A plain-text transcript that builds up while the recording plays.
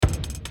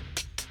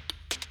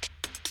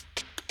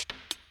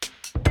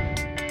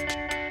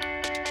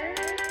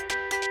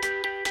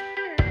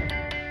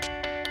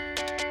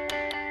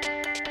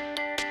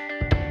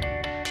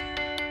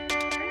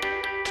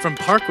From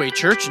Parkway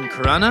Church in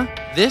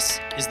Corunna, this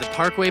is the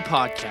Parkway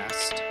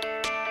Podcast.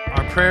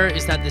 Our prayer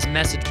is that this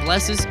message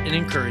blesses and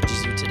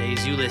encourages you today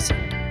as you listen.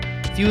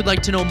 If you would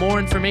like to know more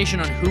information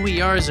on who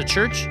we are as a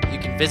church, you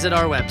can visit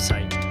our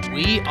website,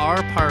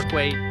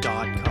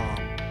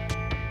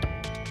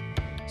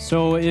 weareparkway.com.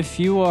 So if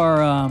you're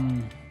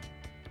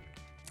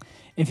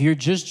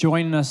just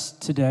joining us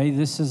today,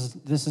 this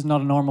is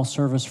not a normal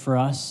service for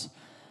us.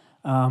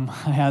 I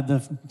had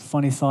the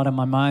funny thought in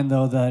my mind,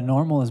 though, that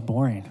normal is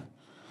boring.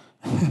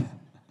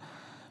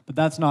 But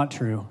that's not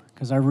true,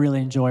 because I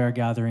really enjoy our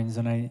gatherings,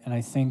 and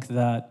I think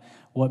that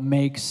what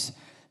makes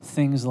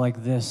things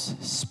like this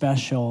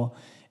special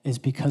is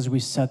because we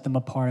set them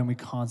apart and we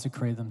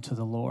consecrate them to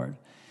the Lord.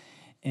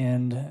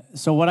 And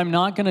so what I'm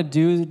not going to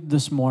do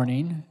this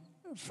morning,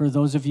 for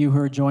those of you who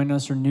are joining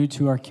us or new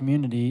to our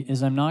community,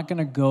 is I'm not going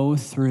to go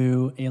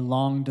through a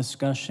long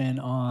discussion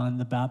on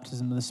the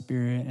baptism of the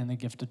Spirit and the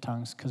gift of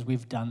tongues, because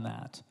we've done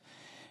that.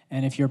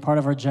 And if you're part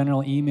of our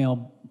general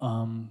email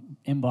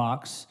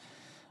inbox,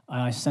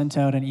 I sent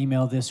out an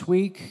email this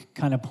week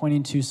kind of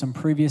pointing to some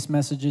previous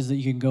messages that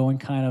you can go and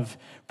kind of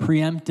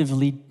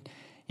preemptively,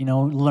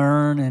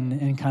 learn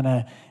and kind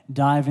of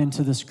dive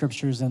into the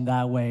scriptures in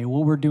that way.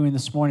 What we're doing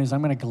this morning is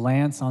I'm going to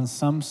glance on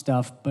some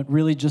stuff, but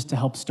really just to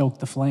help stoke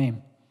the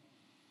flame.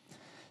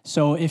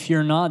 So if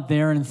you're not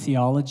there in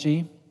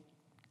theology,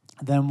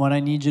 then what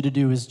I need you to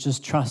do is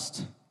just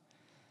trust.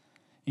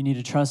 You need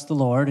to trust the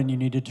Lord, and you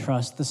need to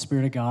trust the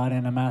Spirit of God,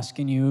 and I'm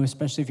asking you,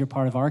 especially if you're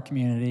part of our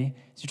community,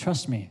 is you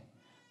trust me,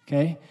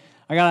 okay?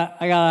 I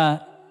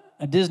got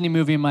a Disney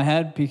movie in my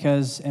head,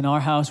 because in our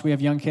house we have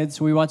young kids,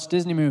 so we watch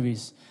Disney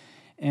movies.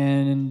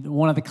 And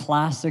one of the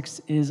classics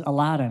is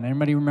Aladdin.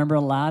 Everybody remember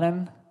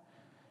Aladdin?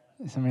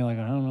 Some of you are like,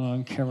 I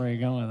don't care where you're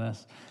going with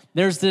this.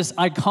 There's this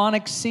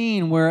iconic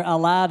scene where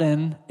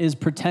Aladdin is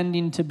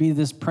pretending to be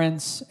this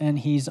prince, and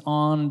he's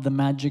on the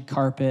magic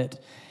carpet,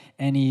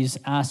 and he's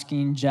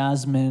asking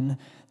Jasmine,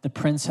 the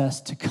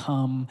princess, to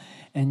come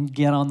and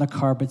get on the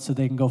carpet so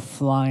they can go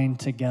flying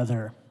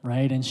together,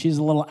 right? And she's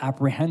a little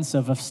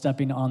apprehensive of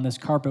stepping on this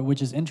carpet,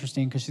 which is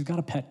interesting because she's got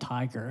a pet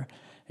tiger.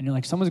 And you're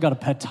like, someone's got a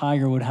pet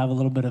tiger would have a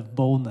little bit of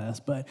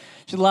boldness, but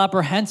she's a little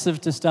apprehensive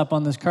to step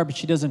on this carpet.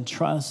 She doesn't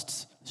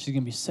trust she's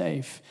going to be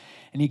safe.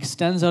 And he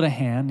extends out a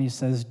hand, and he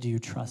says, do you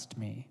trust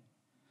me?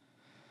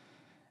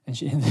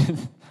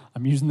 And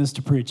I'm using this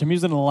to preach. I'm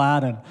using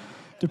Aladdin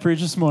to preach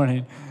this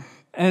morning.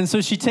 And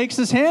so she takes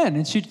his hand,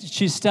 and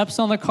she steps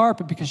on the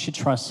carpet because she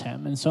trusts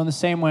him. And so in the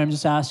same way, I'm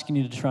just asking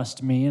you to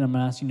trust me, and I'm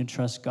asking you to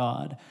trust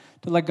God,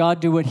 to let God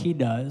do what he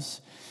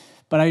does.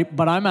 But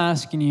I'm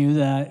asking you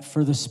that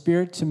for the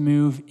Spirit to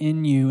move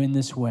in you in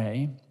this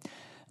way,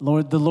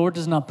 the Lord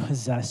does not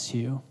possess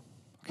you,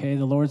 okay?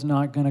 The Lord's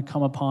not going to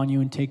come upon you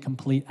and take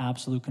complete,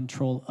 absolute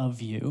control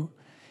of you.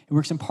 He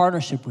works in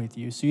partnership with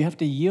you. So you have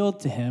to yield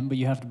to him, but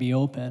you have to be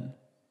open.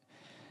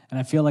 And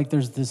I feel like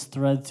there's this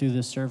thread through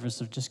this service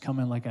of just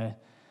coming like a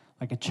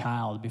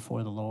child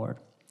before the Lord.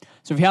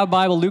 So if you have a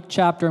Bible, Luke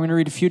chapter, I'm going to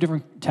read a few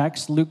different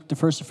texts. The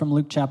first is from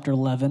Luke chapter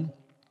 11.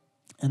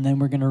 And then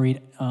we're going to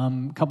read a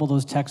couple of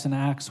those texts in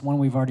Acts, one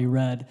we've already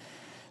read.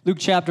 Luke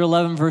chapter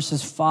 11,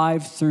 verses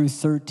 5 through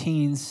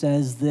 13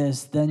 says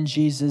this, Then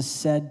Jesus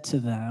said to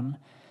them,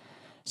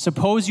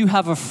 Suppose you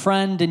have a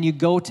friend and you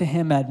go to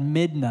him at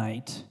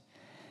midnight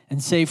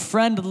and say,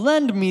 Friend,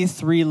 lend me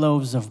 3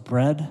 loaves of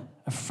bread.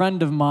 A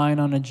friend of mine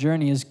on a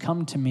journey has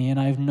come to me, and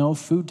I have no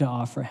food to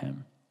offer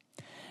him.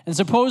 And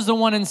suppose the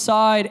one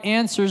inside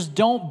answers,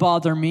 Don't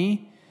bother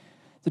me.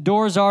 The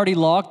door is already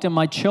locked, and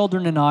my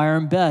children and I are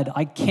in bed.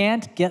 I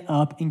can't get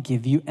up and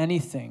give you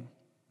anything.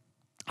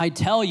 I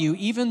tell you,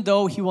 even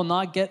though he will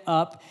not get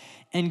up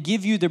and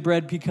give you the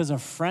bread because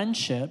of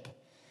friendship,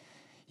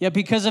 yet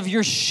because of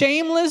your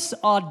shameless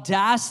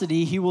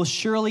audacity, he will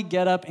surely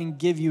get up and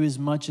give you as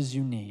much as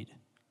you need.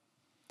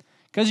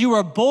 Because you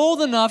are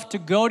bold enough to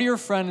go to your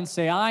friend and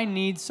say, I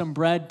need some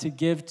bread to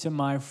give to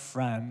my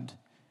friend.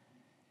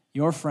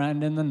 Your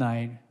friend in the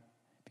night,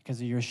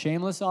 because of your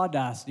shameless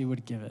audacity,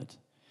 would give it.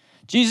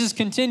 Jesus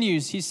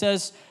continues. He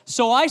says,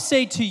 So I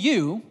say to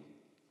you,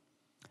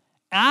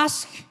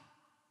 ask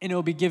and it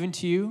will be given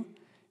to you.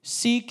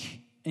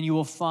 Seek and you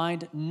will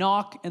find.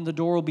 Knock and the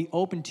door will be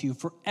opened to you.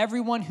 For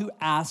everyone who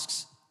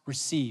asks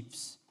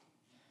receives.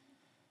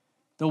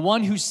 The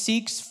one who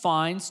seeks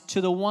finds. To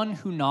the one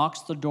who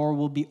knocks, the door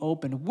will be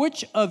opened.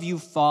 Which of you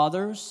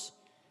fathers,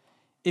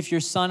 if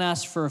your son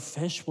asks for a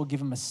fish, will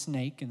give him a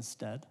snake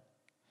instead?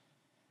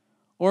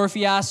 Or if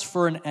he asks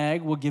for an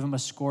egg, will give him a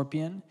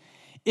scorpion?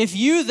 If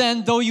you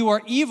then, though you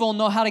are evil,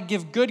 know how to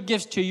give good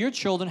gifts to your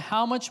children,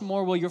 how much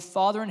more will your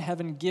Father in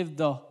heaven give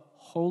the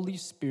Holy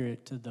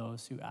Spirit to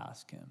those who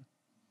ask him?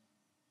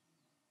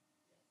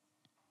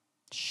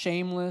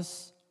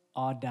 Shameless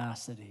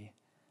audacity.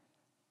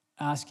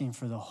 Asking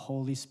for the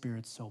Holy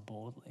Spirit so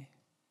boldly.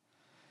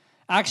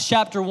 Acts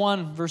chapter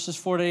 1, verses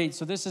 4 to 8.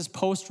 So this is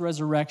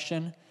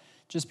post-resurrection,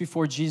 just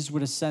before Jesus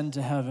would ascend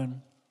to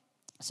heaven.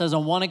 It says,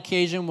 on one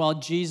occasion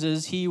while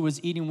he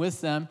was eating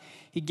with them,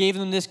 he gave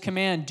them this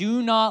command,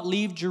 do not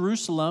leave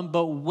Jerusalem,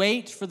 but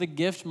wait for the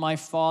gift my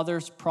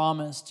father's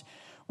promised,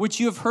 which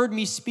you have heard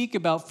me speak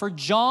about. For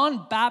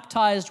John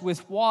baptized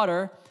with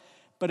water,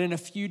 but in a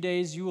few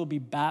days you will be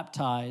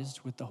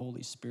baptized with the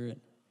Holy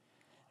Spirit."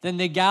 Then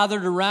they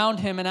gathered around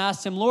him and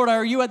asked him, "Lord,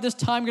 are you at this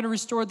time going to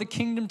restore the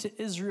kingdom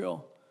to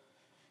Israel?"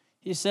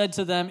 He said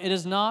to them, "It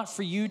is not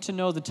for you to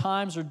know the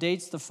times or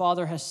dates the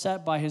Father has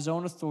set by his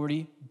own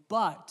authority,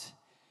 but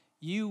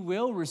you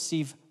will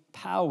receive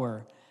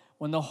power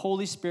when the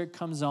Holy Spirit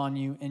comes on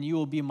you, and you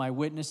will be my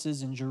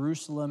witnesses in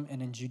Jerusalem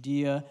and in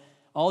Judea,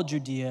 all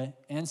Judea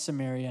and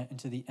Samaria, and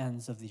to the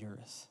ends of the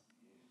earth."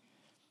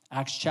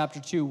 Acts chapter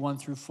 2,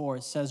 1-4,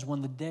 it says,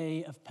 "When the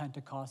day of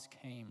Pentecost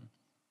came,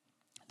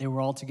 they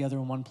were all together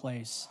in one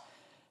place.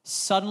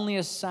 Suddenly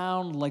a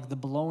sound like the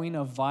blowing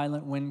of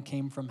violent wind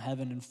came from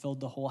heaven and filled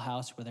the whole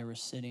house where they were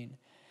sitting.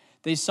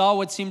 They saw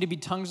what seemed to be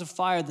tongues of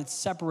fire that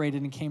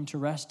separated and came to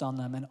rest on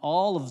them, and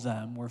all of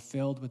them were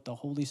filled with the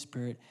Holy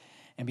Spirit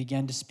and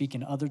began to speak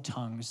in other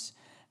tongues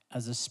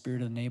as the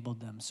Spirit enabled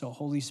them." So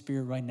Holy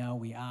Spirit, right now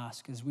we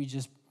ask, as we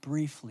just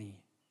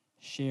briefly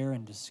share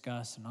and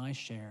discuss, and I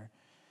share,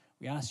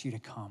 we ask you to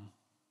come.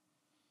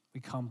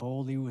 We come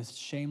boldly with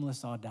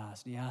shameless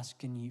audacity,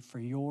 asking you for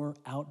your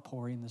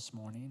outpouring this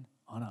morning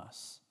on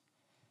us.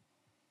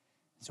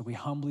 So we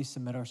humbly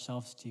submit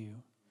ourselves to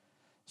you.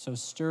 So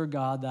stir,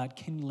 God, that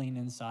kindling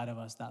inside of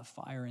us, that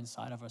fire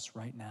inside of us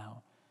right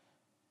now,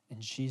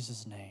 in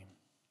Jesus' name.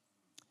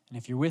 And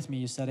if you're with me,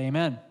 you said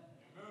amen.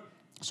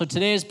 So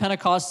today is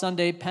Pentecost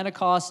Sunday.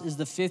 Pentecost is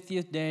the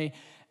 50th day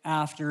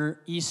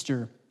after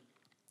Easter.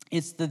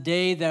 It's the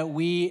day that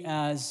we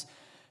as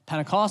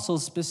Pentecostals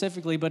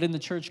specifically, but in the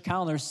church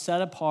calendar,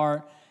 set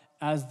apart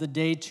as the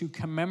day to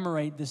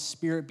commemorate the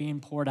Spirit being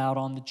poured out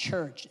on the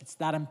church. It's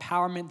that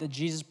empowerment that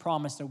Jesus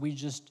promised that we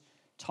just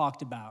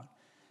talked about,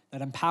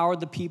 that empowered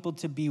the people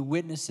to be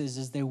witnesses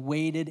as they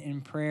waited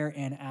in prayer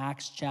in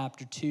Acts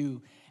chapter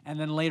 2. And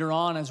then later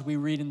on, as we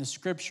read in the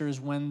scriptures,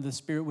 when the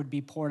Spirit would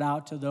be poured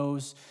out to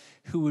those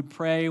who would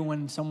pray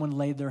when someone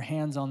laid their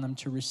hands on them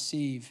to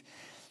receive.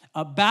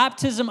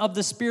 Baptism of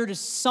the Spirit is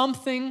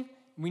something,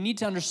 we need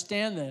to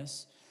understand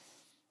this,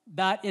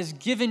 that is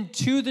given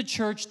to the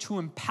church to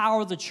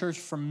empower the church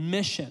for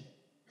mission.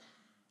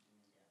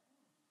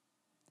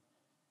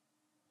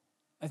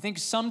 I think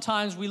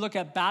sometimes we look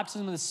at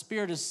baptism of the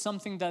Spirit as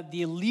something that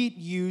the elite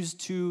use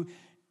to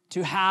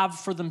have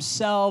for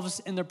themselves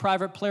in their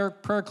private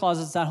prayer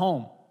closets at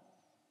home.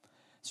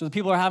 So the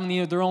people are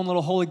having their own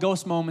little Holy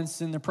Ghost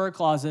moments in their prayer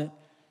closet,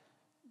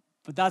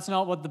 but that's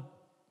not what the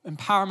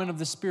empowerment of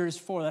the Spirit is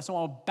for. That's not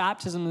what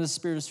baptism of the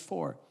Spirit is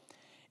for.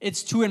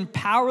 It's to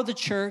empower the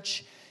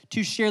church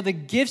to share the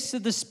gifts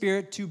of the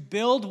Spirit, to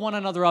build one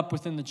another up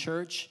within the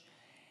church,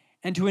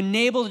 and to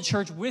enable the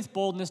church with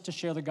boldness to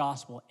share the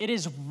gospel. It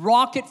is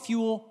rocket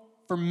fuel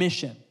for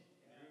mission.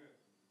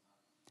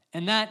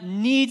 And that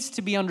needs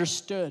to be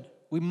understood.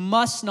 We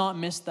must not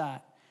miss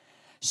that.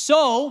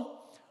 So,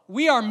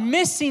 we are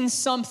missing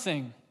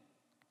something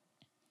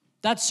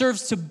that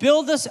serves to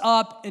build us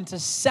up and to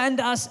send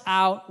us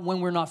out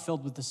when we're not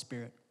filled with the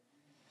Spirit.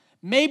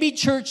 Maybe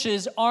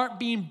churches aren't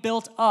being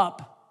built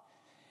up,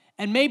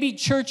 and maybe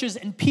churches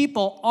and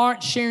people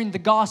aren't sharing the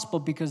gospel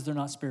because they're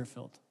not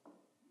Spirit-filled.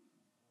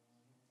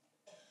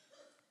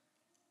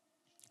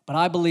 But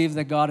I believe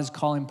that God is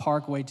calling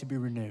Parkway to be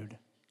renewed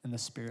in the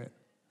Spirit.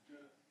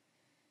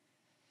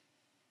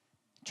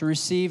 To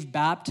receive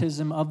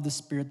baptism of the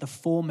Spirit, the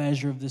full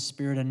measure of the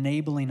Spirit,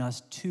 enabling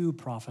us to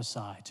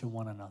prophesy to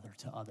one another,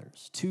 to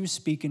others, to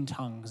speak in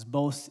tongues,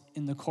 both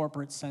in the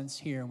corporate sense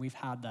here, and we've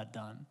had that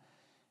done,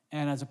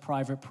 and as a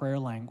private prayer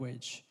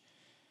language,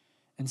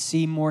 and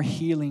see more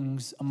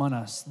healings among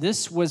us.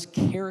 This was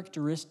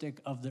characteristic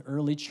of the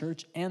early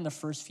church and the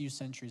first few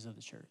centuries of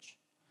the church.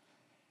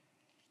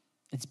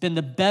 It's been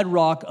the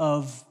bedrock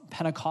of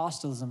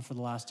Pentecostalism for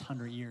the last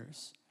 100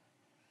 years.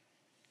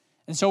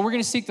 And so we're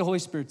going to seek the Holy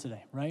Spirit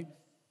today, right?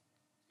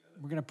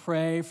 We're going to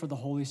pray for the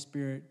Holy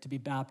Spirit to be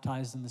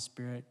baptized in the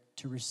Spirit,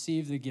 to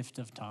receive the gift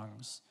of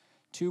tongues,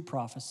 to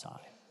prophesy.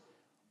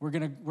 We're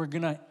going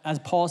to, as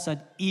Paul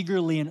said,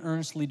 eagerly and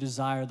earnestly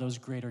desire those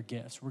greater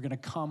gifts. We're going to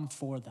come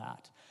for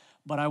that.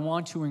 But I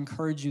want to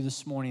encourage you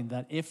this morning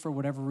that if for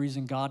whatever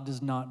reason God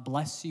does not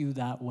bless you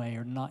that way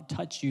or not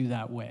touch you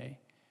that way,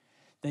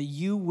 that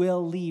you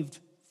will leave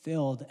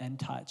filled and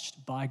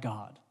touched by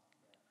God.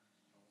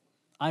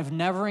 I've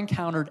never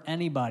encountered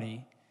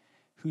anybody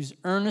who's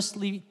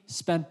earnestly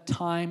spent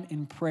time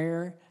in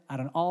prayer at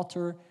an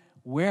altar,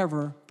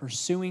 wherever,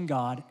 pursuing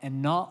God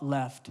and not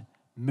left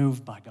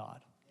moved by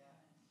God.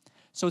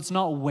 So it's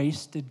not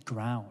wasted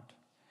ground,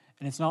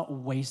 and it's not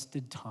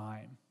wasted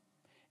time.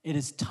 It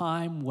is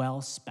time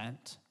well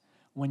spent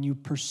when you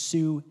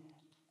pursue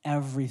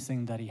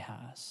everything that he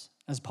has.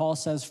 As Paul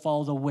says,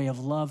 follow the way of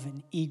love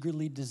and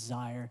eagerly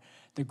desire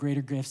the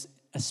greater gifts,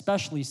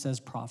 especially says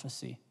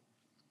prophecy.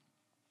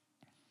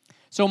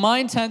 So my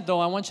intent, though,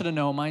 I want you to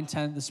know, my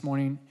intent this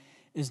morning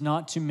is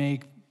not to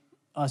make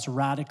us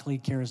radically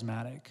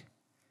charismatic.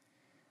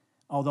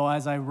 Although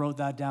as I wrote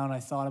that down, I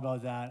thought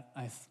about that.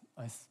 I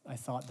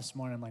thought this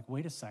morning, I'm like,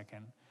 wait a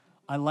second.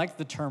 I like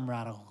the term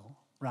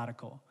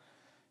radical.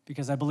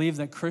 because I believe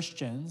that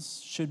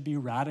Christians should be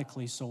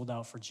radically sold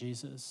out for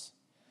Jesus.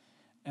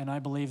 And I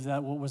believe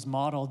that what was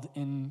modeled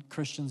in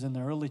Christians in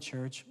the early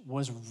church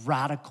was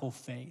radical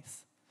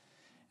faith.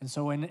 And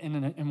so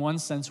in one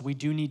sense, we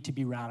do need to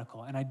be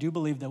radical. And I do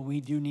believe that we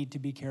do need to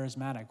be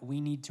charismatic.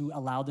 We need to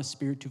allow the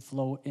Spirit to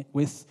flow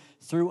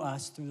through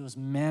us, through those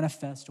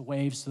manifest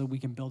waves so that we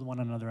can build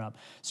one another up.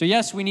 So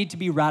yes, we need to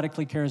be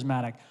radically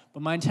charismatic.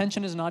 But my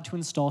intention is not to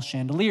install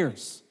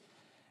chandeliers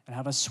and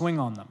have a swing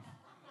on them,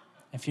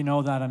 if you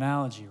know that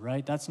analogy,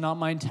 right? That's not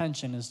my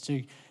intention, is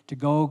to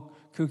go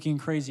kooky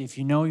and crazy. If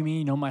you know me,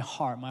 you know my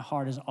heart. My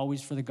heart is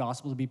always for the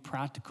gospel to be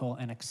practical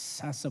and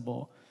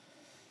accessible.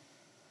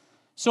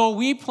 So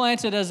we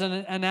planted, as an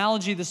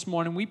analogy this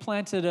morning, we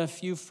planted a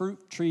few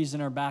fruit trees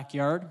in our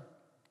backyard.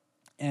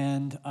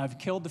 And I've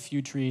killed a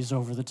few trees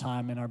over the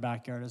time in our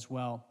backyard as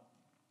well.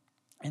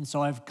 And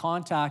so I've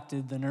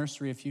contacted the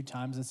nursery a few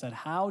times and said,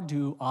 how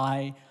do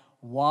I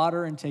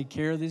water and take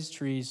care of these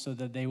trees so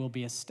that they will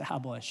be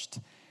established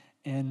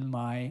in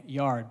my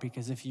yard?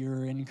 Because if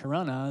you're in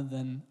Corunna,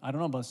 then I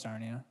don't know about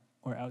Sarnia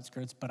or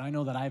outskirts, but I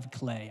know that I have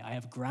clay. I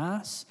have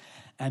grass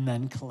and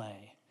then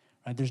clay.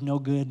 Right? There's no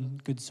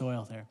good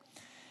soil there.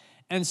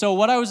 And so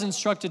what I was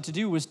instructed to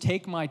do was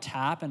take my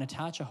tap and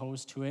attach a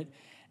hose to it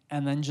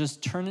and then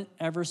just turn it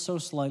ever so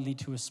slightly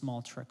to a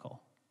small trickle,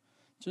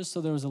 just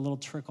so there was a little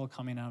trickle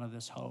coming out of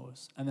this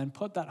hose. And then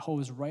put that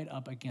hose right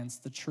up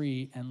against the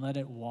tree and let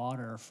it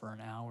water for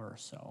an hour or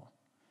so,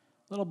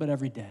 a little bit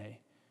every day.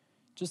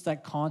 Just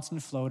that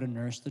constant flow to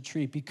nourish the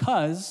tree,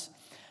 because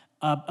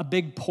a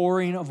big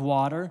pouring of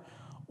water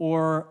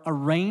or a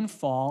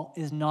rainfall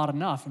is not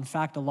enough. In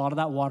fact, a lot of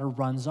that water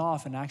runs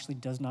off and actually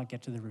does not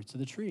get to the roots of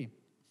the tree.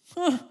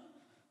 I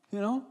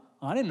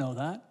didn't know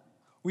that.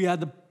 We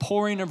had the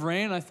pouring of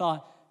rain. I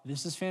thought,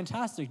 this is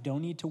fantastic.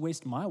 Don't need to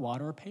waste my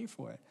water or pay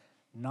for it.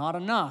 Not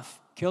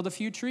enough. Killed a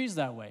few trees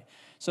that way.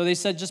 So they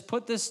said, just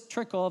put this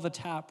trickle of a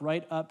tap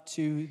right up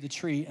to the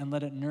tree and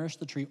let it nourish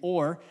the tree.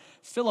 Or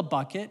fill a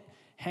bucket,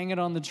 hang it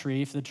on the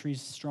tree if the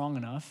tree's strong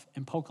enough,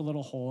 and poke a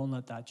little hole and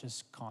let that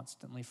just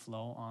constantly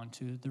flow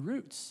onto the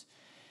roots.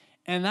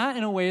 And that,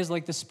 in a way, is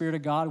like the Spirit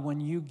of God. When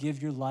you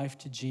give your life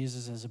to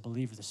Jesus as a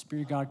believer, the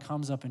Spirit of God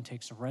comes up and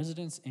takes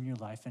residence in your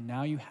life, and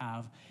now you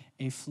have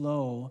a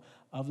flow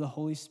of the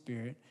Holy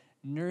Spirit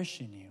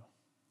nourishing you.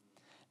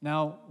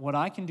 Now, what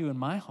I can do in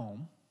my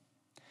home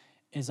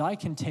is I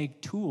can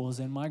take tools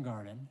in my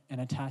garden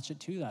and attach it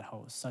to that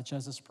hose, such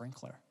as a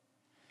sprinkler.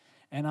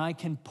 And I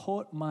can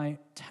put my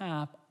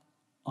tap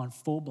on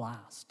full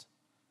blast.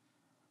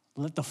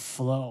 Let the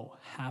flow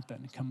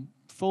happen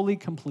fully,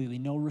 completely,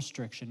 no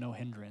restriction, no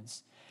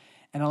hindrance,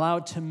 and allow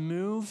it to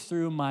move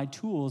through my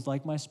tools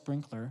like my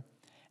sprinkler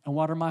and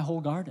water my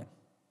whole garden.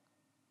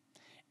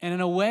 And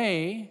in a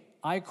way,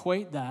 I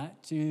equate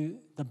that to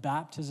the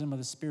baptism of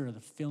the Spirit,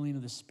 the filling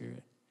of the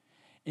Spirit.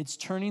 It's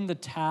turning the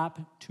tap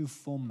to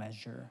full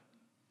measure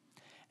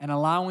and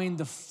allowing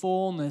the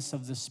fullness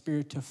of the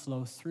Spirit to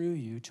flow through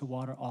you to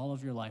water all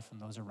of your life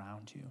and those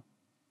around you.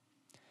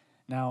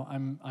 Now,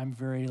 I'm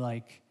very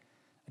I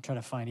try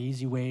to find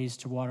easy ways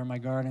to water my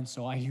garden,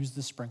 so I use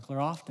the sprinkler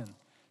often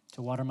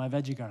to water my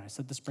veggie garden. I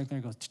set the sprinkler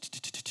and it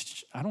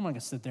goes, I don't want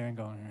to sit there and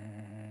go,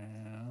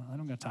 I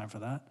don't got time for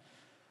that.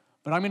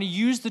 But I'm going to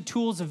use the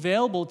tools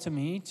available to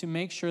me to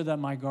make sure that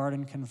my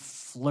garden can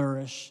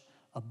flourish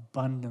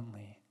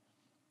abundantly.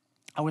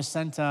 I was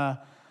sent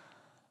an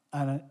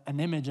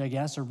image, I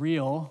guess, a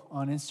reel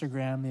on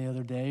Instagram the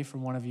other day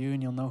from one of you,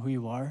 and you'll know who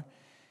you are.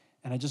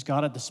 And I just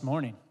got it this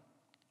morning.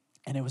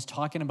 And it was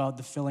talking about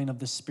the filling of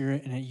the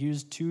Spirit, and it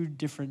used 2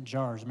 different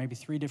jars, maybe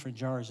 3 different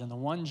jars. And the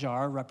one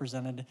jar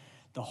represented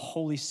the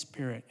Holy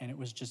Spirit, and it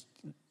was just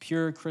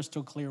pure,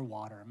 crystal clear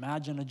water.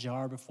 Imagine a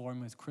jar before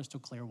me with crystal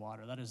clear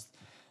water. That is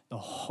the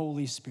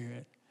Holy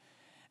Spirit.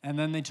 And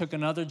then they took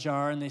another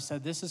jar, and they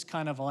said, this is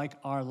kind of like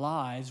our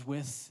lives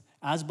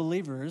as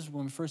believers,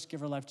 when we first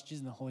give our life to Jesus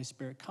and the Holy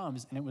Spirit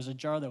comes. And it was a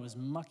jar that was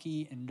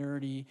mucky and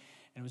dirty,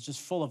 and it was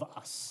just full of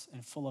us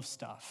and full of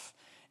stuff.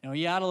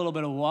 You add a little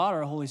bit of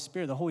water, Holy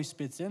Spirit, the Holy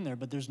Spirit's in there,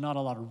 but there's not a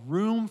lot of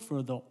room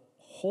for the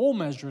whole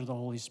measure of the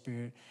Holy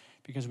Spirit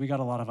because we got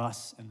a lot of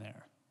us in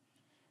there.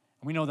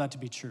 And we know that to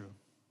be true,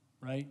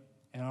 right?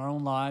 In our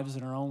own lives,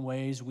 in our own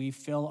ways, we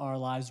fill our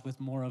lives with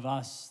more of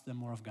us than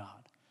more of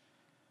God.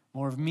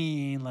 More of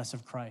me and less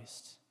of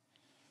Christ.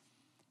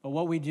 But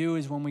what we do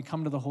is when we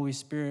come to the Holy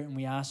Spirit and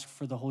we ask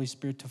for the Holy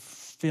Spirit to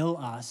fill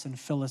us and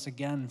fill us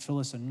again and fill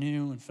us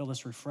anew and fill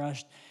us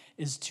refreshed,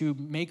 is to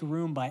make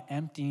room by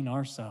emptying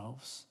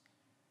ourselves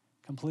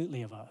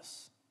completely of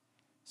us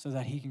so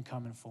that he can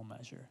come in full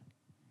measure.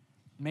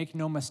 Make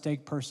no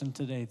mistake, person,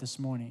 this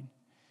morning,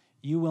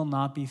 you will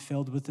not be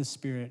filled with the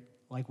Spirit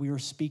like we were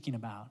speaking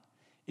about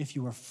if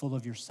you are full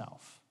of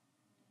yourself.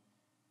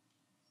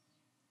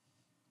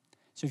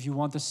 So if you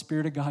want the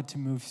Spirit of God to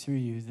move through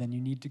you, then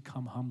you need to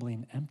come humbly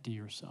and empty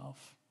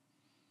yourself.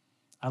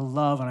 I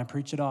love, and I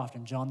preach it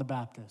often, John the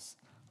Baptist,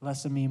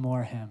 less of me,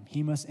 more of him.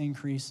 He must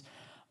increase,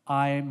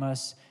 I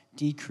must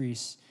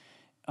decrease.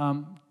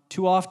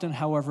 Too often,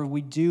 however,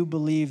 we do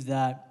believe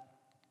that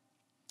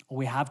or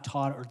we have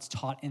taught, or it's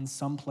taught in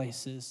some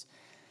places,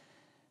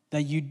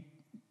 that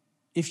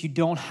if you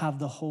don't have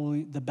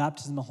the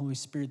baptism of the Holy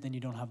Spirit, then you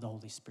don't have the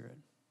Holy Spirit.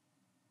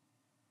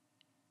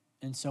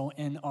 And so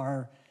in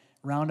our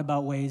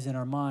roundabout ways in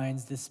our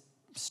minds, this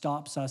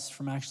stops us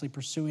from actually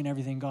pursuing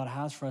everything God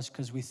has for us,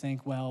 because we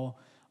think, well,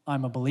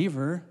 I'm a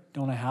believer.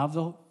 Don't I have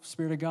the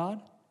Spirit of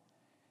God?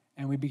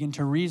 And we begin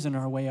to reason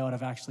our way out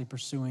of actually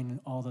pursuing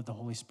all that the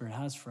Holy Spirit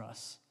has for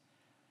us,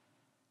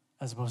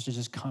 as opposed to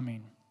just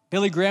coming.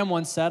 Billy Graham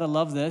once said, I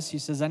love this, he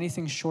says,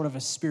 anything short of a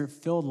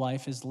Spirit-filled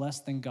life is less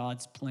than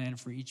God's plan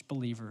for each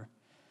believer.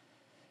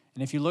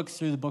 And if you look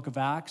through the book of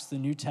Acts, the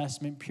New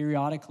Testament,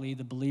 periodically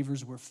the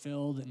believers were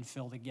filled and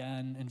filled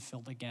again and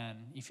filled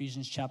again.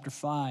 Ephesians chapter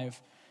 5,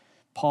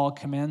 Paul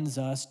commends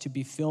us to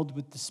be filled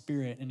with the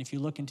Spirit. And if you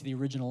look into the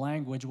original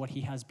language, what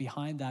he has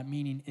behind that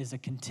meaning is a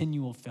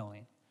continual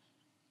filling.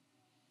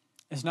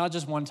 It's not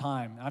just one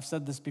time. I've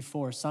said this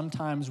before.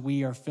 Sometimes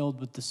we are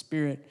filled with the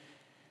Spirit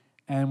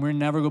and we'll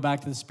never go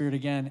back to the Spirit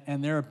again.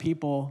 And there are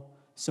people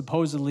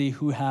supposedly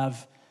who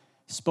have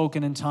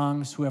spoken in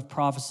tongues, who have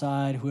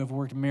prophesied, who have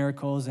worked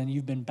miracles, and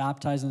you've been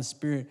baptized in the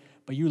Spirit,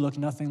 but you look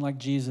nothing like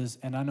Jesus.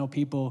 And I know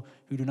people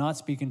who do not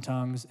speak in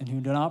tongues and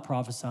who do not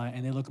prophesy,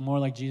 and they look more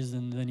like Jesus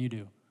than you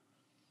do.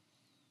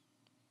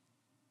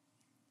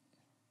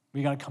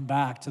 We got to come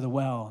back to the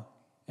well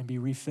and be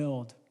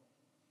refilled.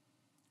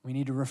 We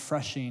need a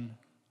refreshing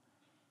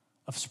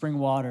of spring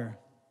water.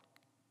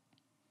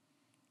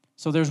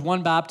 So there's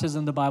one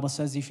baptism, the Bible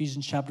says,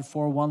 Ephesians chapter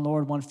 4, one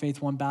Lord, one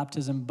faith, one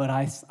baptism. But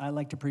I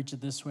like to preach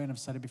it this way, and I've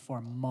said it before,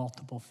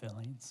 multiple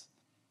fillings.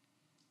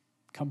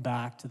 Come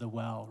back to the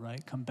well,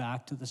 right? Come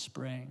back to the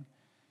spring.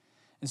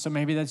 And so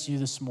maybe that's you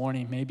this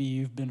morning. Maybe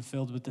you've been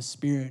filled with the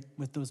Spirit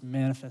with those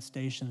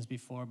manifestations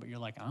before, but you're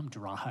like, I'm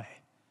dry.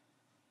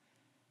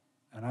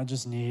 And I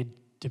just need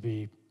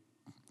the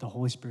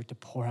Holy Spirit to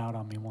pour out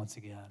on me once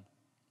again.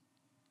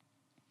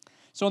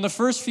 So in the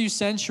first few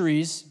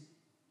centuries,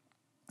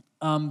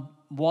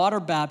 water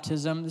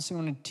baptism, this is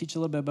going to teach a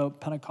little bit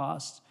about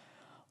Pentecost.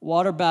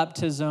 Water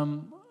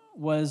baptism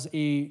was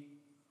a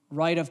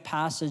rite of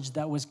passage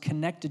that was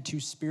connected to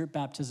Spirit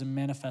baptism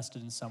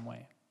manifested in some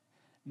way.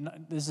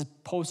 This is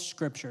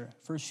post-Scripture,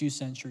 first few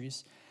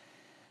centuries.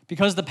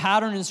 Because the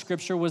pattern in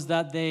Scripture was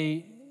that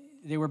they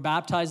were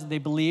baptized, they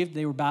believed,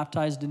 they were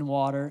baptized in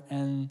water,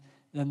 and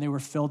then they were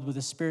filled with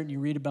the Spirit, and you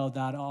read about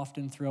that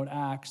often throughout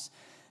Acts.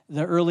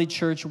 The early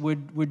church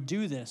would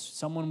do this.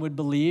 Someone would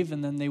believe,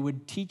 and then they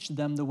would teach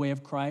them the way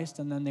of Christ,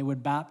 and then they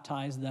would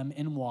baptize them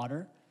in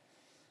water,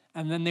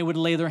 and then they would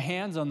lay their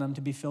hands on them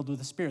to be filled with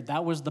the Spirit.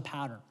 That was the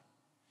pattern.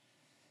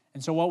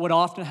 And so what would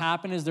often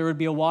happen is there would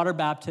be a water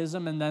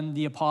baptism, and then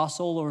the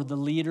apostle or the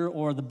leader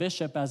or the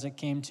bishop, as it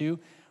came to,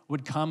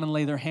 would come and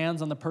lay their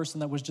hands on the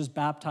person that was just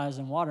baptized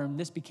in water, and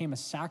this became a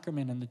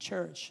sacrament in the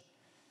church.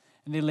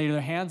 And they laid their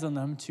hands on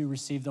them to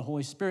receive the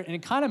Holy Spirit. And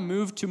it kind of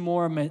moved to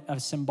more of a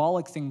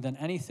symbolic thing than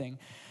anything.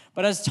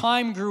 But as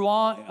time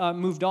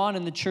moved on,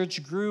 and the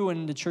church grew,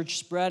 and the church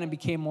spread and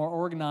became more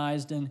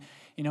organized, and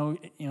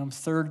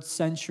 3rd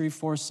century,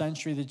 4th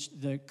century,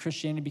 the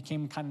Christianity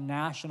became kind of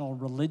national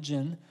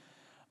religion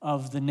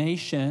of the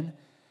nation.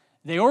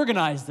 They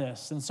organized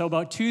this. And so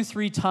about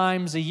 2-3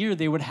 times a year,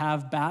 they would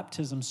have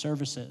baptism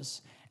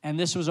services. And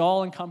this was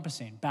all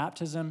encompassing,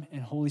 baptism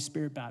and Holy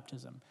Spirit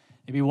baptism.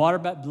 It'd be water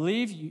baptism.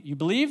 You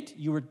believed,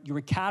 you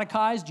were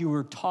catechized, you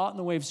were taught in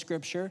the way of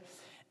Scripture,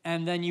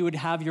 and then you would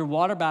have your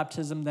water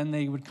baptism, then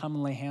they would come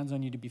and lay hands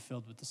on you to be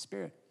filled with the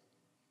Spirit.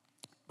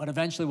 But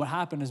eventually what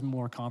happened is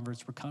more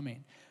converts were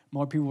coming.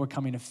 More people were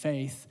coming to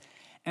faith.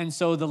 And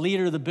so the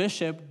leader, the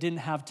bishop, didn't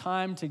have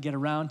time to get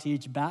around to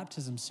each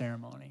baptism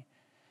ceremony.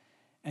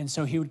 And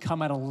so he would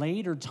come at a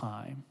later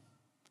time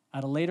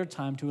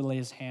to lay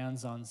his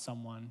hands on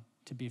someone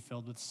to be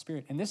filled with the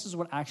Spirit. And this is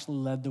what actually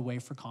led the way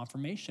for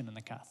confirmation in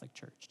the Catholic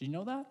Church. Do you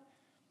know that?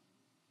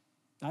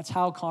 That's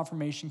how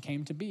confirmation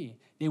came to be.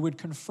 They would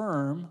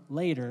confirm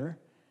later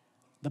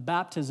the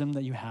baptism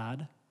that you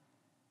had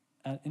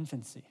at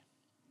infancy.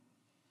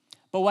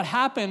 But what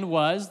happened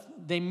was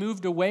we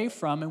moved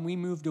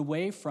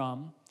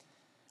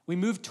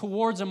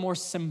towards a more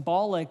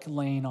symbolic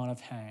laying on of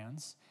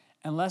hands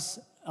and less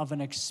of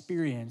an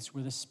experience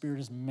where the Spirit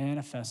is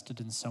manifested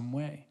in some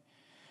way.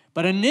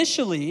 But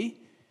initially,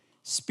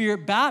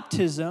 Spirit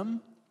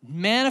baptism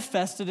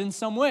manifested in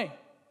some way.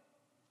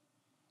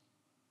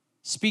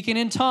 Speaking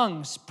in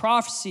tongues,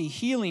 prophecy,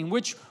 healing,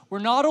 which were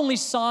not only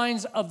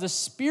signs of the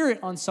Spirit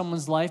on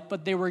someone's life,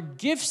 but they were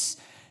gifts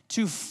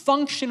to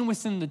function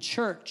within the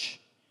church.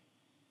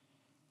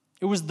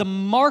 It was the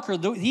marker.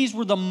 These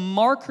were the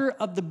marker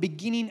of the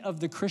beginning of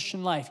the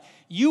Christian life.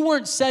 You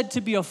weren't said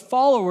to be a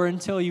follower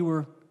until you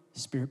were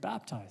Spirit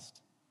baptized,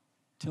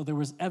 until there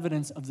was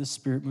evidence of the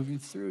Spirit moving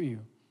through you.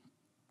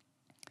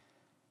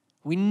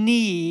 We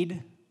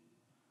need,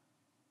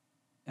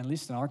 at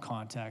least in our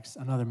context,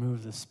 another move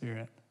of the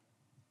Spirit.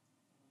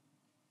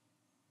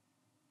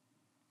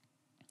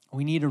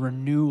 We need a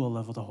renewal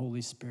of the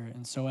Holy Spirit.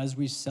 And so as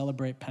we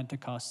celebrate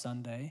Pentecost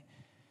Sunday,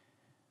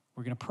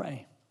 we're going to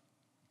pray.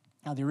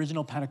 Now, the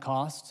original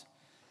Pentecost,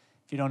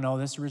 If you don't know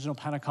this, original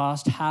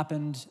Pentecost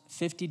happened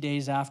 50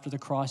 days after the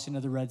crossing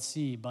of the Red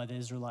Sea by the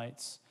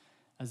Israelites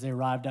as they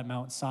arrived at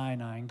Mount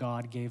Sinai, and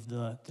God gave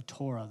the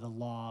Torah, the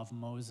law of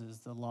Moses,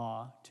 the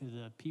law to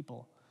the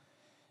people.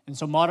 And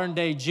so modern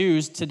day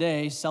Jews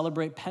today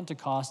celebrate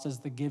Pentecost as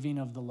the giving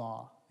of the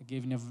law, the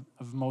giving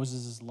of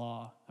Moses'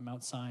 law at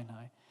Mount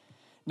Sinai.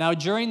 Now,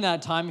 during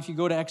that time, if you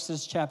go to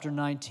Exodus chapter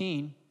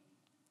 19,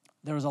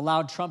 there was a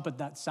loud trumpet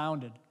that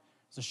sounded. It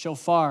was a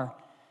shofar.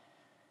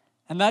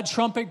 And that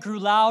trumpet grew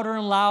louder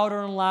and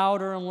louder and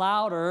louder and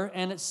louder.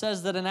 And it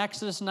says that in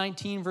Exodus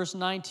 19, verse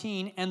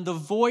 19, and the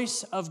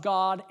voice of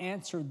God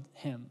answered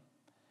him.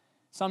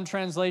 Some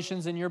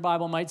translations in your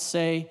Bible might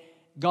say,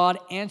 God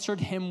answered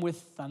him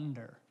with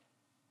thunder.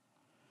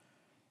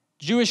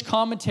 Jewish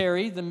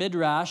commentary, the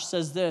Midrash,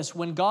 says this: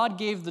 when God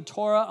gave the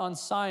Torah on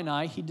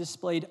Sinai, he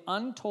displayed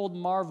untold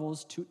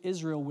marvels to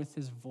Israel with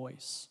his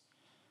voice.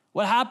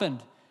 What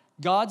happened?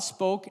 God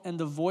spoke, and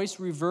the voice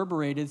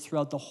reverberated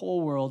throughout the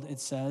whole world,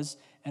 it says,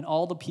 and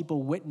all the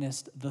people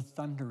witnessed the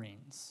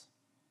thunderings.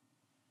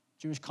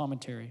 Jewish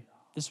commentary.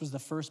 This was the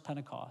first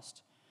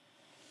Pentecost.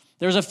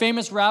 There's a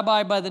famous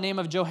rabbi by the name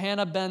of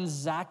Johanna ben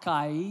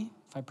Zakkai,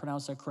 if I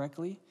pronounce that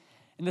correctly.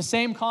 In the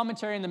same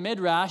commentary in the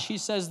Midrash, he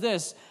says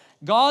this: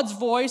 God's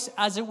voice,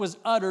 as it was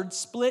uttered,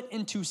 split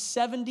into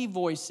 70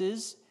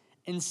 voices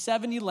in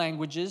 70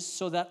 languages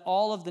so that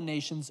all of the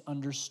nations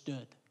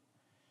understood.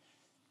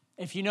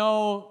 If you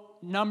know,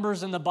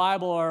 numbers in the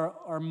Bible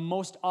are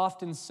most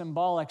often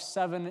symbolic.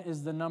 7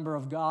 is the number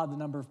of God, the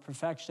number of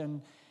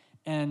perfection,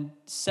 and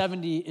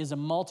 70 is a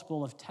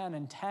multiple of 10.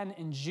 And 10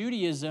 in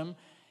Judaism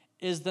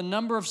is the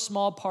number of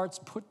small parts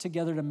put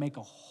together to make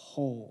a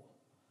whole.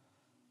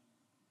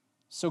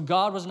 So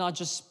God was not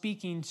just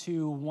speaking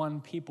to one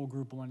people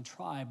group, one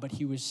tribe, but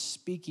he was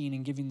speaking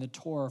and giving the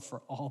Torah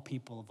for all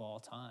people of all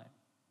time.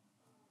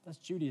 That's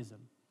Judaism.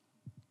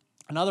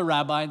 Another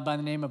rabbi by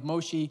the name of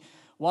Moshe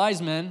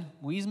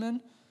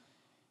Wiseman,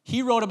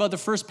 he wrote about the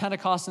first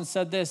Pentecost and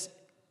said this: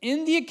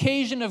 in the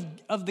occasion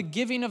of the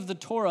giving of the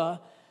Torah,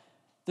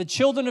 the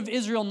children of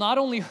Israel not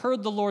only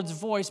heard the Lord's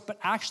voice, but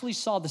actually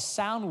saw the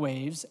sound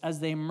waves as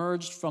they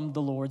emerged from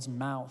the Lord's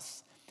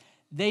mouth.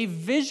 They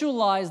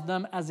visualized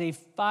them as a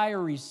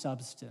fiery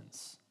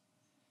substance.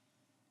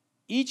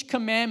 Each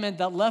commandment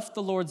that left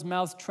the Lord's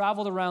mouth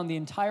traveled around the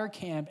entire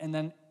camp, and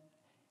then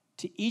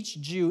to each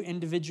Jew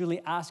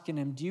individually asking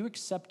him, do you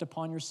accept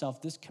upon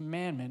yourself this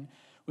commandment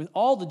with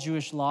all the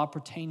Jewish law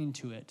pertaining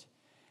to it?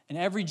 And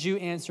every Jew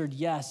answered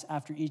yes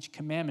after each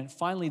commandment.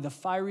 Finally, the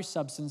fiery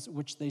substance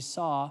which they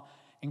saw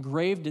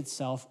engraved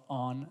itself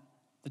on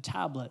the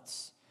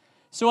tablets.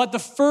 So at the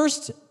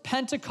first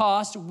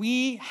Pentecost,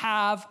 we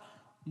have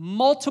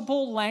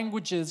multiple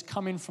languages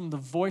coming from the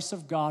voice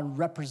of God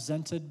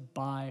represented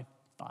by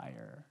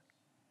fire,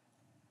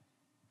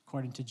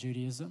 according to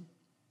Judaism.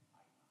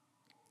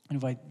 I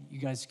invite you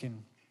guys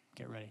can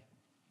get ready.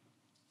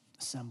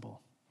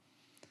 Assemble.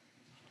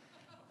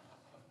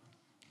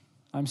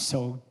 I'm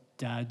so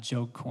dad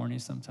joke corny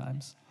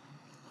sometimes.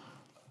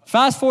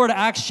 Fast forward to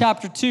Acts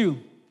chapter 2.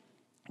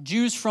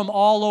 Jews from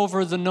all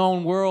over the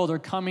known world are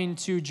coming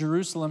to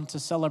Jerusalem to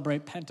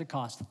celebrate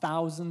Pentecost.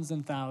 Thousands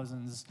and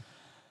thousands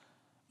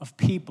of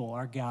people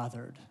are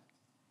gathered.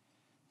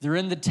 They're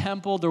in the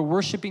temple, they're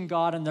worshiping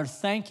God, and they're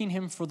thanking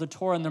him for the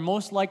Torah. And they're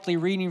most likely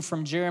reading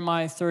from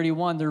Jeremiah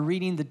 31. They're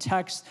reading the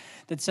text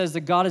that says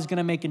that God is going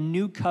to make a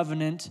new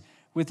covenant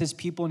with his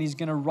people, and he's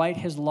going to write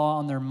his law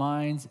on their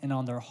minds and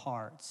on their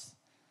hearts.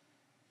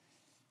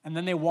 And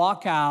then they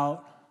walk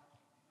out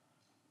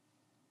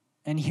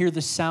and hear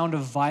the sound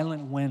of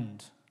violent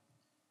wind.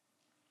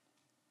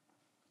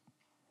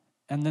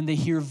 And then they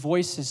hear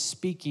voices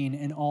speaking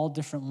in all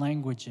different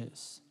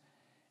languages,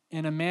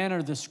 in a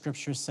manner, the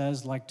scripture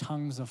says, like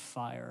tongues of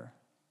fire.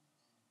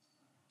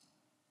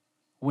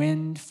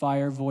 Wind,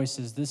 fire,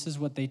 voices. This is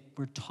what they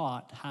were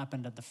taught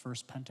happened at the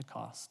first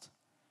Pentecost.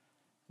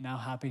 Now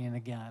happening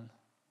again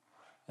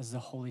as the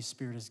Holy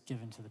Spirit is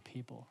given to the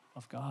people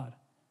of God.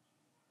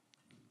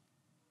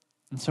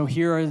 And so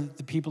here are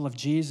the people of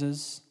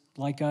Jesus,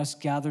 like us,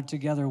 gathered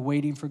together,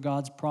 waiting for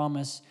God's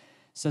promise.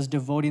 It says,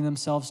 devoting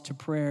themselves to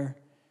prayer.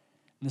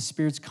 And the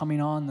Spirit's coming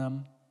on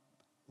them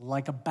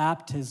like a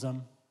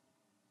baptism.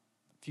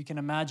 If you can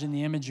imagine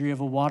the imagery of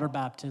a water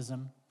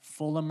baptism,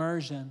 full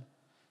immersion,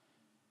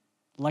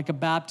 like a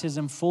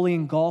baptism, fully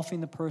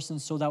engulfing the person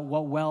so that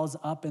what wells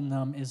up in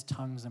them is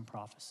tongues and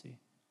prophecy.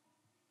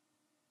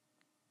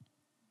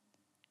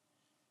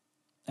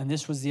 And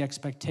this was the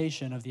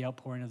expectation of the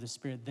outpouring of the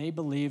Spirit. They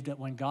believed that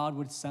when God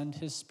would send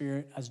his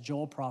Spirit, as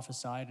Joel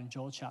prophesied in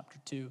Joel chapter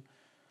 2,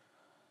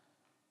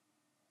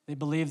 they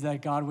believed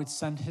that God would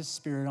send his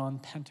Spirit on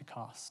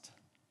Pentecost.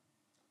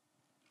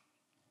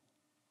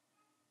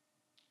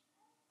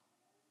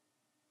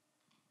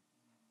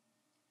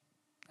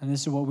 And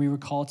this is what we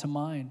recall to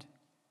mind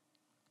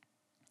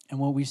and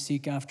what we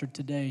seek after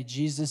today.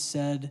 Jesus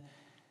said,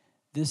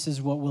 this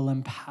is what will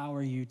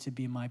empower you to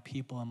be my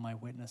people and my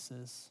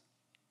witnesses.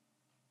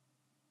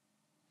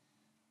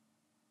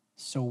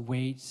 So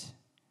wait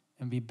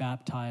and be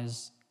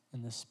baptized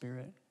in the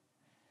Spirit.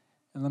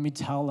 And let me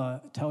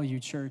tell you,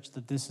 church,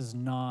 that this is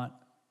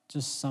not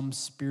just some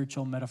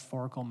spiritual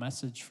metaphorical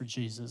message for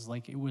Jesus.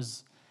 Like, it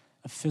was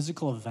a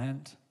physical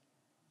event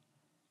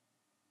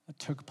that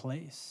took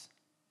place.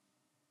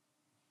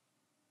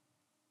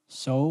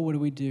 So what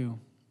do?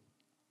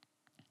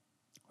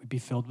 We be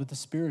filled with the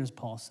Spirit, as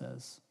Paul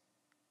says.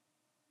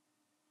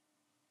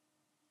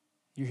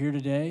 You're here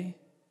today,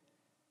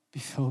 be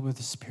filled with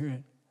the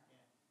Spirit.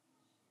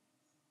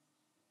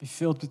 Be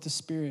filled with the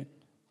Spirit.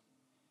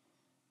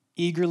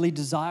 Eagerly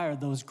desire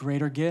those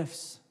greater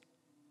gifts.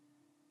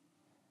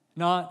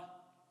 Not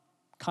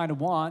kind of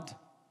want.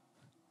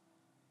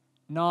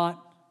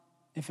 Not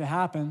if it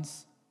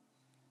happens.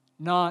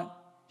 Not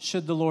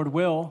should the Lord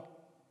will.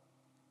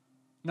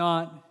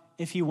 Not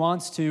if he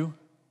wants to.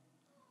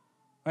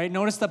 Right?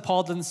 Notice that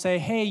Paul doesn't say,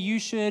 hey, you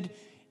should,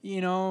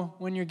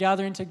 when you're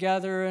gathering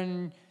together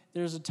and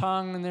there's a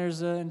tongue and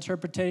there's an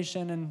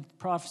interpretation and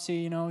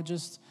prophecy,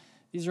 just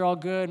these are all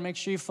good. Make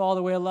sure you follow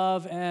the way of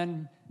love.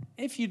 And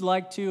if you'd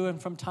like to,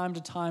 and from time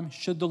to time,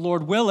 should the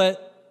Lord will it,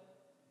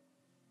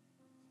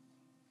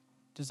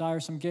 desire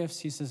some gifts.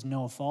 He says,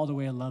 no, follow the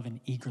way of love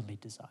and eagerly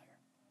desire.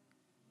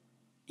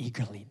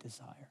 Eagerly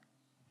desire.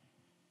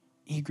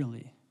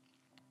 Eagerly.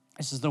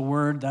 This is the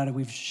word that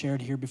we've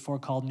shared here before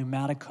called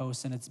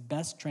pneumatikos, and it's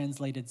best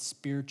translated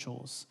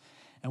spirituals.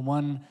 And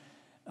one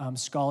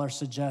scholar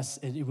suggests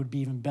it would be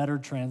even better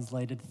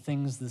translated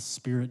things the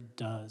Spirit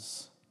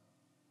does.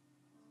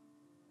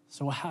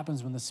 So what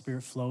happens when the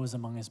Spirit flows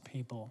among his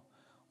people?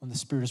 When the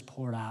Spirit is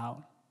poured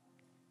out?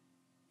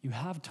 You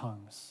have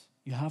tongues.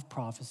 You have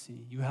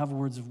prophecy. You have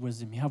words of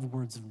wisdom. You have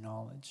words of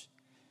knowledge.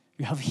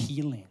 You have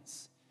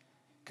healings.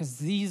 Because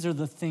these are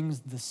the things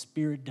the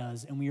Spirit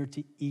does, and we are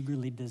to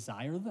eagerly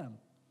desire them.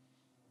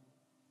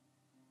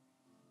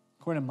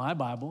 According to my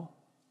Bible,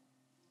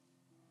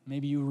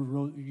 maybe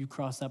you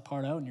crossed that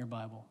part out in your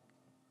Bible.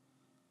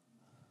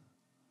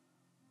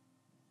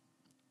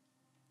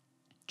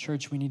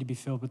 Church, we need to be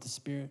filled with the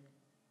Spirit.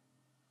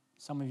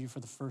 Some of you for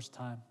the first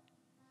time.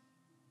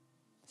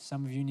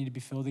 Some of you need to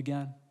be filled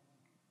again.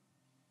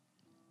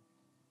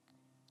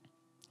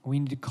 We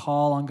need to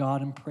call on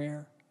God in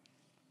prayer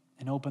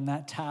and open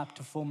that tap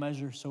to full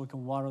measure so it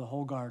can water the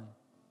whole garden.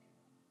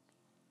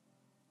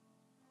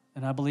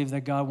 And I believe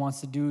that God wants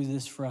to do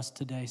this for us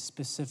today,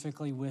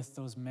 specifically with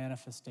those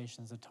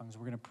manifestations of tongues.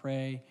 We're going to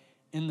pray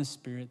in the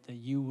Spirit that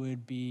you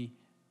would be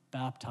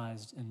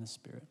baptized in the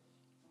Spirit.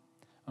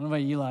 I'm going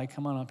to invite Eli.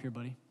 Come on up here,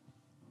 buddy.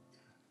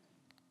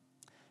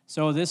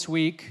 So this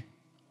week,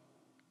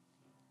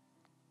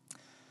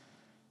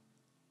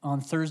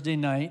 on Thursday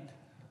night,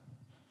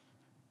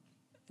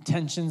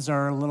 tensions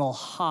are a little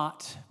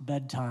hot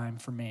bedtime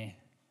for me.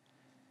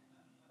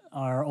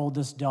 Our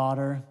oldest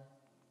daughter,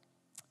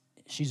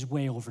 she's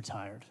way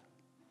overtired,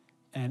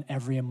 and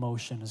every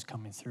emotion is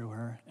coming through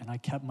her. And I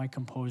kept my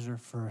composure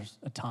for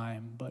a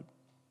time, but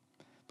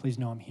please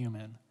know I'm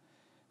human.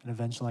 And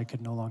eventually I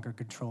could no longer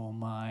control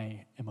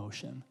my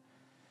emotion.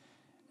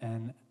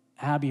 And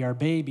Abby, our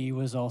baby,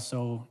 was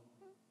also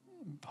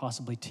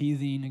possibly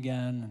teething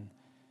again and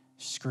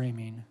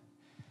screaming.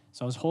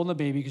 So I was holding the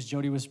baby because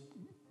Jody was,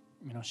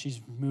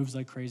 she moves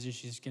like crazy.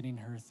 She's getting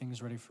her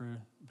things ready for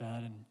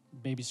bed, and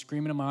baby's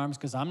screaming in my arms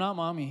because I'm not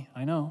mommy,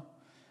 I know.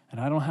 And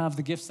I don't have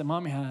the gifts that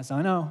mommy has,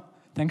 I know.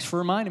 Thanks for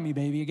reminding me,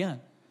 baby, again.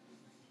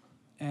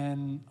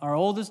 And our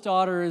oldest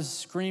daughter is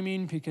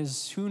screaming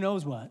because who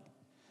knows what.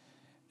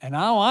 And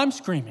now I'm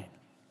screaming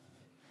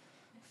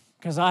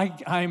because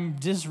I'm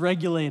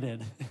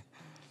dysregulated.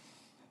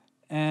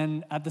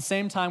 And at the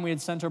same time, we had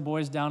sent our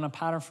boys down. A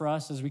pattern for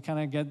us as we kind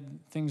of get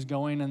things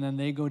going, and then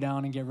they go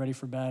down and get ready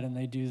for bed, and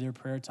they do their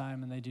prayer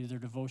time, and they do their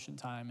devotion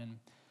time.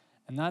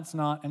 And that's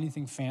not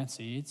anything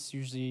fancy. It's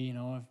usually,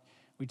 if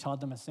we taught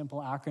them a simple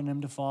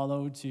acronym to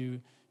follow to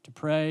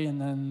pray, and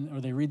then,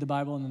 or they read the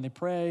Bible, and then they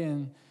pray,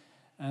 and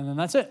then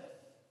that's it.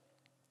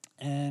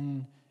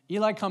 And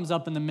Eli comes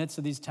up in the midst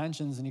of these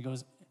tensions, and he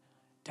goes,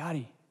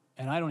 Daddy,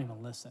 and I don't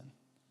even listen,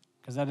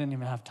 because I didn't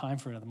even have time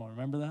for it at the moment.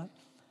 Remember that?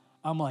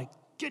 I'm like,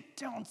 get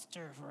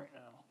downstairs right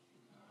now.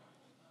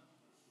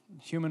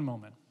 Human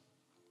moment.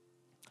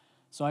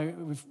 So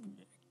with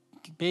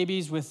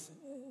babies with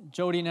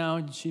Jody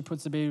now, she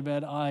puts the baby to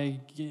bed. I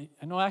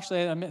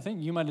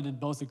think you might have did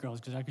both the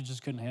girls because I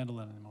just couldn't handle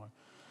it anymore.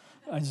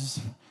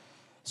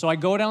 So I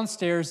go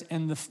downstairs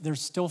and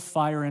there's still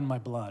fire in my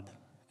blood,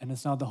 and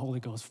it's not the Holy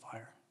Ghost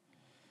fire.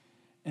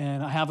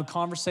 And I have a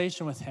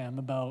conversation with him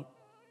about,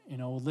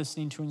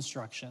 listening to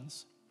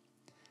instructions.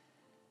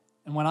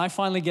 And when I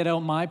finally get out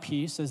my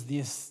piece as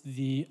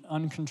the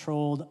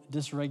uncontrolled,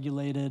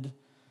 dysregulated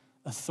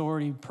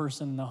authority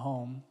person in the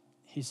home,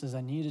 he says,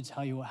 I need to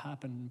tell you what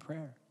happened in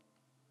prayer.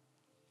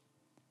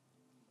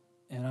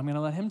 And I'm going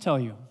to let him tell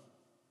you.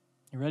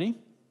 You ready?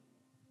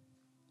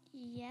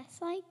 Yes,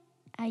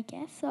 I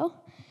guess so.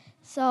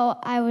 So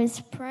I was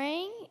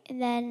praying,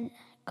 and then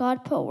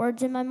God put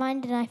words in my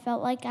mind, and I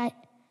felt like No,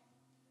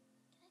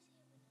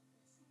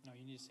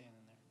 you need to stand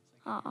in there.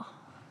 Oh.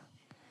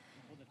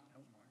 Hold it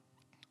out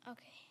more.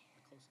 Okay.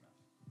 Close enough.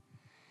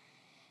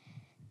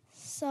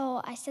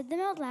 So I said them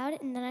out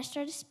loud, and then I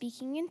started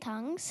speaking in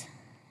tongues.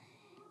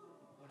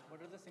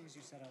 What are the things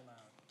you said out loud?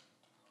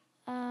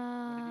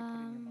 What did he put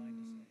in your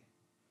mind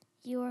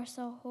to say? You are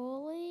so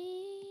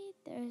holy.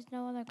 There is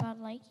no other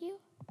God like you.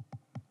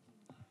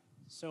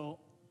 So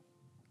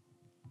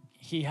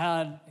he's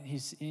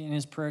in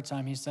his prayer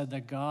time, he said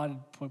that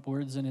God put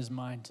words in his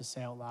mind to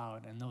say out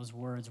loud, and those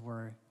words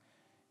were,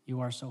 you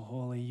are so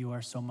holy, you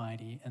are so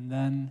mighty. And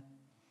then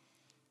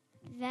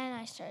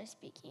I started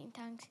speaking in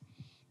tongues.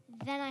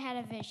 Then I had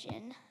a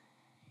vision,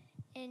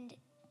 and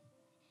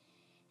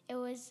it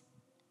was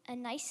a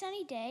nice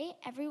sunny day.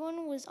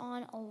 Everyone was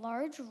on a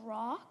large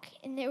rock,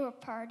 and they were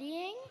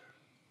partying.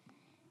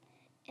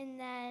 And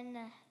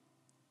then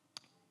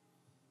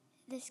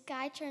the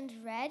sky turns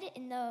red,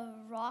 and the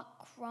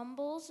rock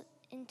crumbles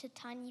into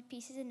tiny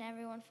pieces, and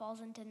everyone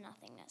falls into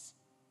nothingness.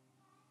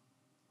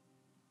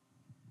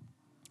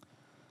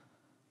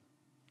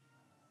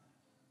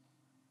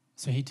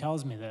 so he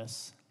tells me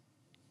this,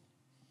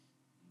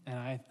 and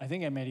I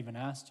think I might even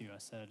asked you, I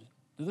said,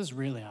 did this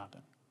really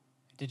happen?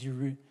 Did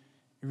you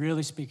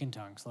really speak in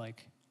tongues?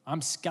 Like,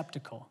 I'm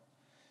skeptical.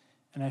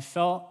 And I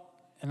felt,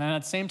 and then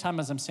at the same time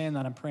as I'm saying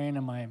that, I'm praying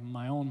in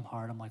my own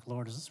heart. I'm like,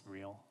 Lord, is this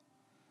real?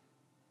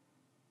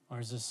 Or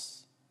is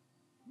this,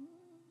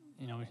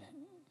 and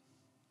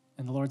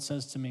the Lord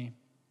says to me,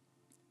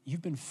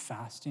 you've been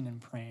fasting and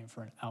praying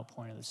for an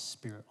outpouring of the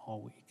Spirit all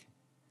week.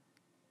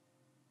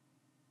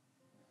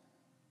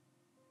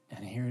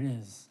 And here it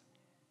is,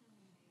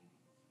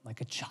 like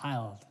a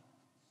child.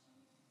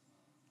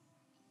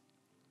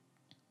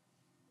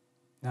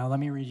 Now let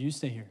me read, you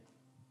stay here.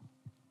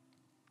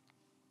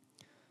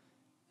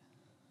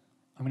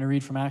 I'm going to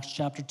read from Acts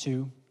chapter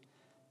 2.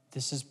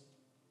 This is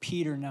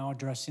Peter now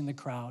addressing the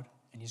crowd,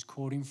 and he's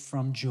quoting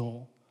from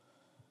Joel.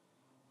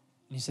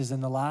 And he says,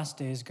 in the last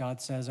days,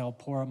 God says, I'll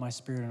pour out my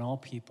Spirit on all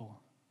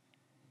people.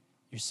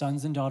 Your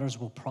sons and daughters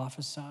will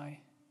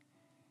prophesy.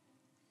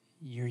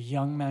 Your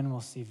young men will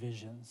see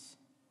visions.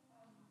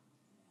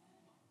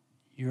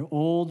 Your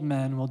old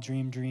men will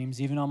dream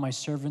dreams. Even on my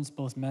servants,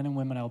 both men and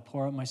women, I will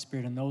pour out my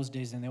Spirit in those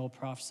days, and they will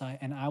prophesy.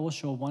 And I will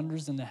show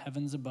wonders in the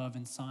heavens above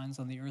and signs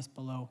on the earth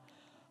below,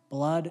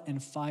 blood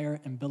and fire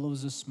and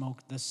billows of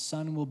smoke. The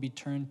sun will be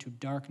turned to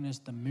darkness,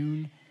 the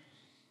moon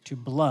to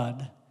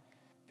blood,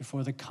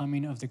 before the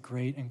coming of the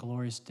great and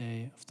glorious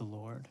day of the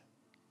Lord.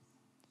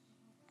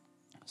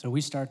 So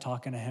we start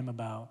talking to him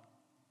about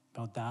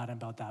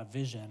that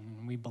vision,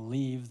 and we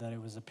believe that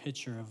it was a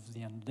picture of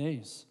the end of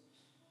days,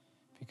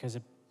 because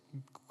it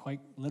quite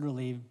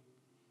literally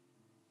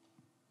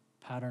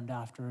patterned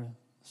after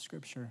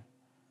Scripture.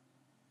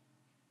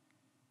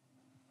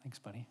 Thanks,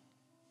 buddy.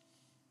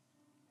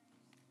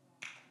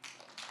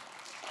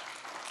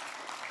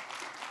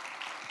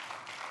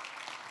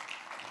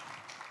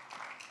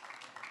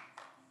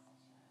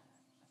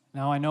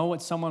 Now, I know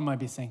what someone might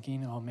be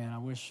thinking, oh man, I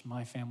wish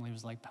my family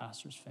was like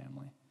Pastor's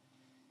family.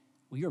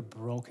 We are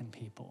broken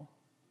people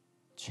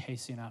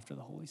chasing after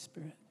the Holy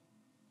Spirit.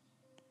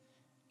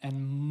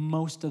 And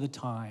most of the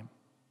time,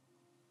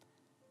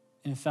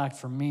 in fact,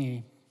 for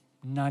me,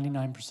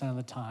 99% of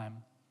the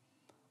time,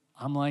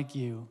 I'm like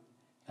you,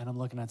 and I'm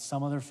looking at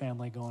some other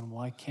family going,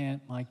 why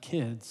can't my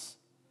kids?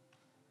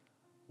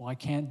 Why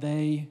can't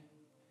they?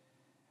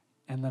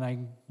 And then I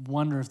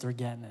wonder if they're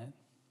getting it.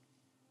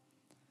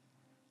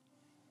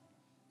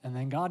 And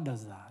then God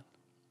does that.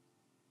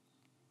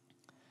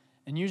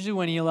 And usually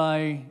when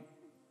Eli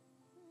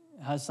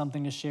has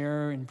something to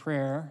share in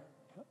prayer,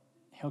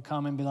 he'll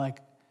come and be like,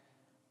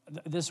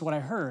 this is what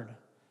I heard.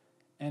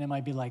 And it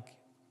might be like,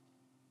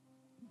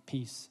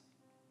 peace.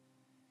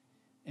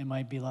 It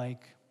might be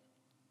like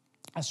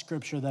a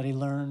scripture that he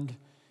learned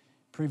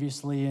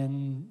previously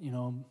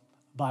in,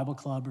 Bible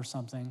club or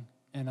something.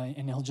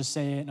 And he'll just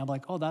say it, and I'm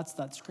like, oh, that's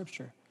that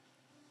scripture.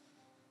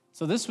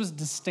 So this was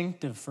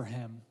distinctive for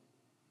him.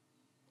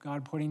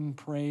 God putting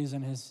praise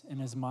in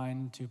his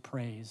mind to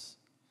praise.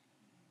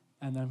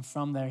 And then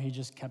from there, he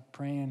just kept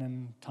praying,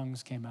 and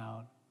tongues came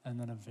out, and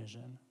then a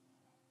vision.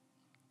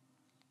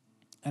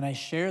 And I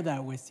share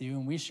that with you,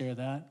 and we share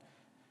that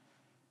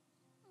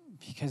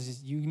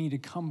because you need to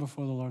come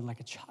before the Lord like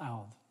a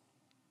child.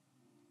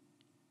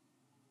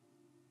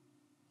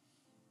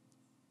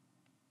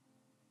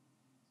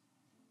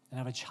 And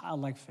have a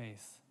childlike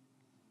faith.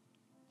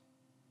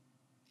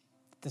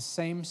 The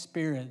same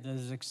Spirit that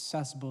is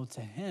accessible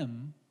to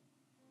him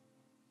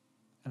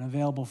and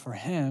available for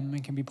him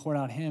and can be poured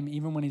out him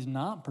even when he's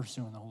not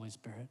pursuing the Holy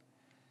Spirit,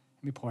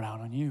 can be poured out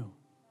on you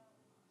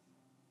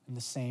in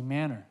the same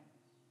manner,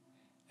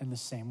 in the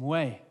same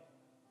way.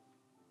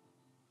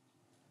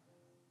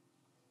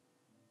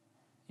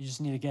 You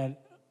just need to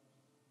get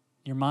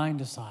your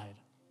mind aside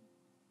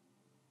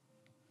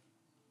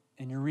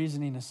and your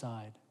reasoning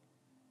aside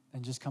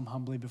and just come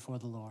humbly before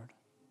the Lord.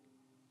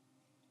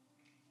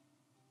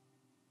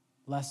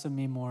 Less of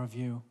me, more of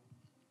you.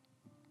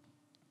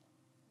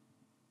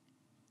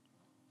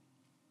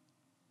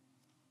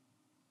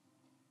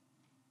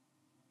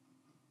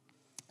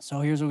 So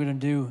here's what we're going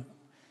to do.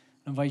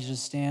 I invite you to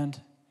stand.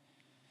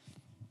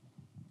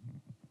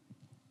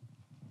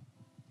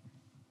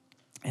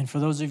 And for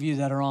those of you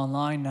that are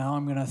online now,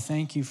 I'm going to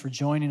thank you for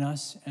joining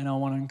us, and I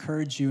want to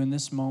encourage you in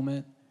this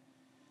moment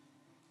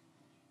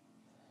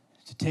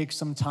to take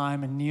some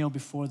time and kneel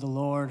before the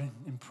Lord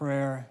in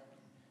prayer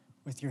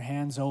with your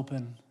hands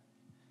open.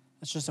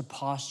 It's just a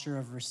posture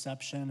of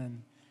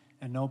reception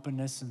and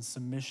openness and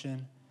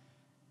submission,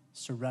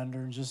 surrender,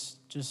 and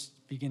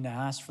just begin to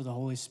ask for the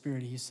Holy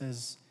Spirit. He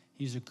says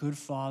he's a good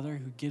Father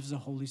who gives the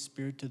Holy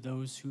Spirit to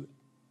those who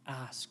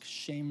ask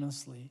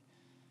shamelessly.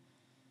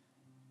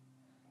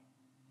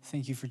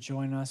 Thank you for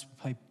joining us.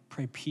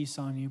 Pray peace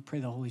on you. Pray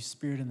the Holy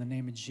Spirit in the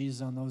name of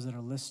Jesus on those that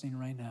are listening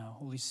right now.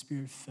 Holy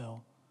Spirit,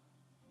 fill.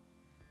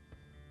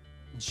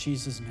 In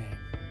Jesus' name.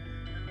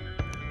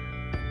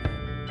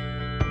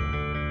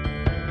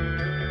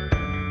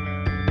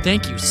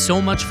 Thank you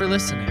so much for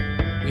listening.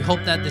 We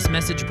hope that this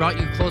message brought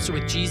you closer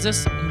with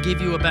Jesus and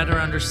gave you a better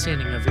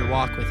understanding of your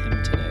walk with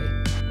him today.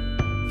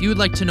 If you would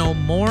like to know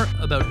more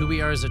about who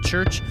we are as a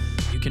church,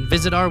 you can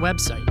visit our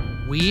website,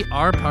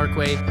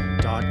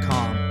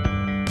 weareparkway.com.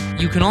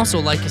 You can also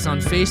like us on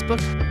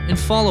Facebook and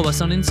follow us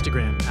on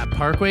Instagram at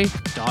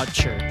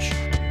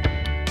parkway.church.